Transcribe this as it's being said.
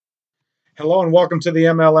Hello and welcome to the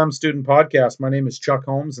MLM Student Podcast. My name is Chuck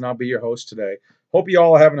Holmes and I'll be your host today. Hope you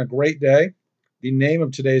all are having a great day. The name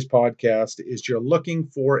of today's podcast is You're Looking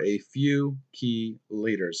for a Few Key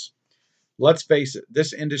Leaders. Let's face it,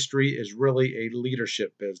 this industry is really a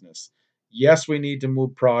leadership business. Yes, we need to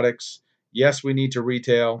move products. Yes, we need to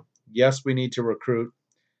retail. Yes, we need to recruit.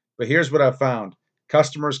 But here's what I've found: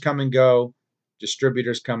 customers come and go,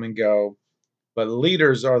 distributors come and go, but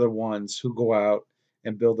leaders are the ones who go out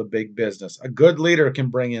and build a big business. A good leader can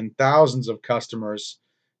bring in thousands of customers,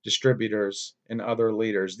 distributors, and other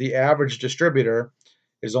leaders. The average distributor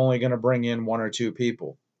is only going to bring in one or two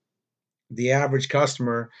people. The average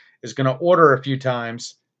customer is going to order a few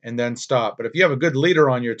times and then stop. But if you have a good leader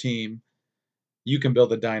on your team, you can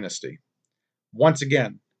build a dynasty. Once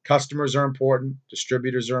again, customers are important,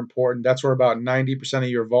 distributors are important. That's where about 90% of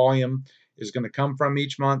your volume is going to come from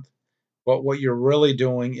each month. But what you're really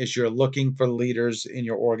doing is you're looking for leaders in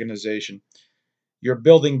your organization. You're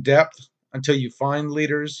building depth until you find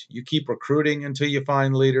leaders. You keep recruiting until you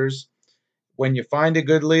find leaders. When you find a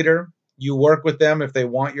good leader, you work with them if they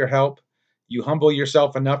want your help. You humble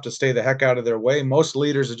yourself enough to stay the heck out of their way. Most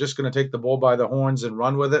leaders are just going to take the bull by the horns and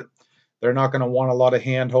run with it. They're not going to want a lot of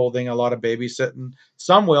hand holding, a lot of babysitting.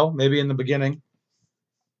 Some will, maybe in the beginning.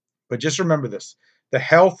 But just remember this: the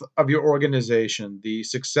health of your organization, the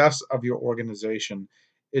success of your organization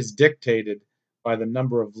is dictated by the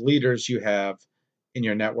number of leaders you have in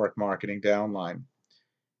your network marketing downline.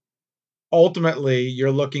 Ultimately,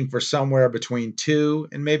 you're looking for somewhere between two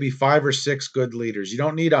and maybe five or six good leaders. You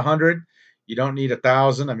don't need 100, you don't need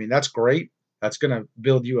 1,000. I mean, that's great. That's going to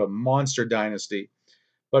build you a monster dynasty.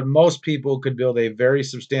 But most people could build a very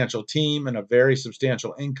substantial team and a very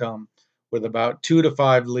substantial income with about 2 to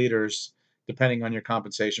 5 leaders, depending on your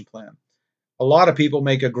compensation plan. A lot of people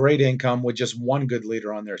make a great income with just one good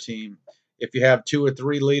leader on their team. If you have 2 or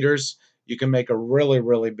 3 leaders, you can make a really,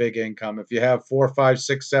 really big income. If you have 4, 5,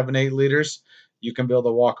 6, 7, 8 leaders, you can build a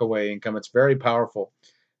walkaway income. It's very powerful.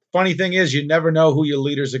 Funny thing is, you never know who your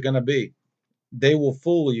leaders are going to be. They will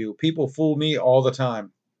fool you. People fool me all the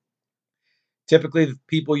time. Typically, the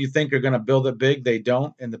people you think are going to build it big, they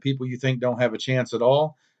don't. And the people you think don't have a chance at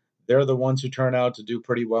all, they're the ones who turn out to do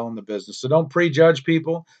pretty well in the business. So don't prejudge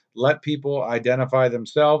people. Let people identify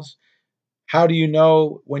themselves. How do you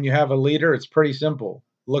know when you have a leader? It's pretty simple.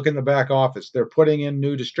 Look in the back office. They're putting in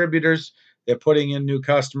new distributors, they're putting in new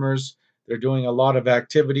customers, they're doing a lot of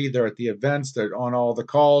activity, they're at the events, they're on all the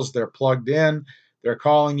calls, they're plugged in, they're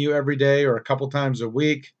calling you every day or a couple times a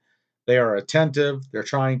week. They are attentive, they're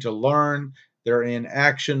trying to learn, they're in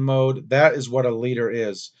action mode. That is what a leader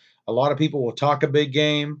is. A lot of people will talk a big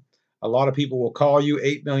game. A lot of people will call you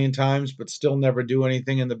 8 million times, but still never do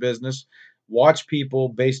anything in the business. Watch people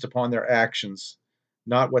based upon their actions,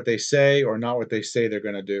 not what they say or not what they say they're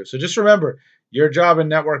going to do. So just remember, your job in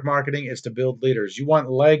network marketing is to build leaders. You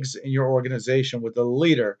want legs in your organization with a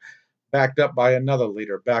leader backed up by another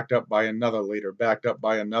leader, backed up by another leader, backed up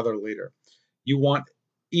by another leader. You want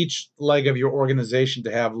each leg of your organization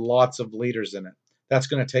to have lots of leaders in it. That's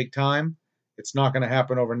going to take time. It's not going to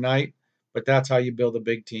happen overnight, but that's how you build a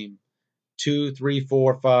big team. 2, 3,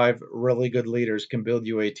 4, 5 really good leaders can build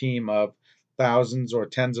you a team of thousands or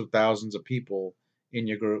tens of thousands of people in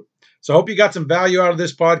your group. So I hope you got some value out of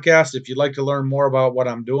this podcast. If you'd like to learn more about what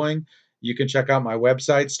I'm doing, you can check out my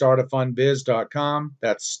website, startafunbiz.com.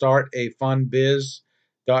 That's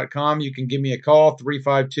startafunbiz.com. You can give me a call,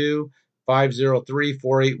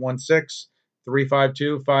 352-503-4816,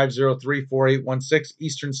 352-503-4816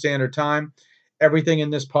 Eastern Standard Time. Everything in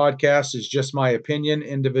this podcast is just my opinion.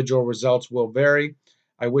 Individual results will vary.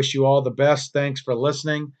 I wish you all the best. Thanks for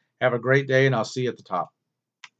listening. Have a great day, and I'll see you at the top.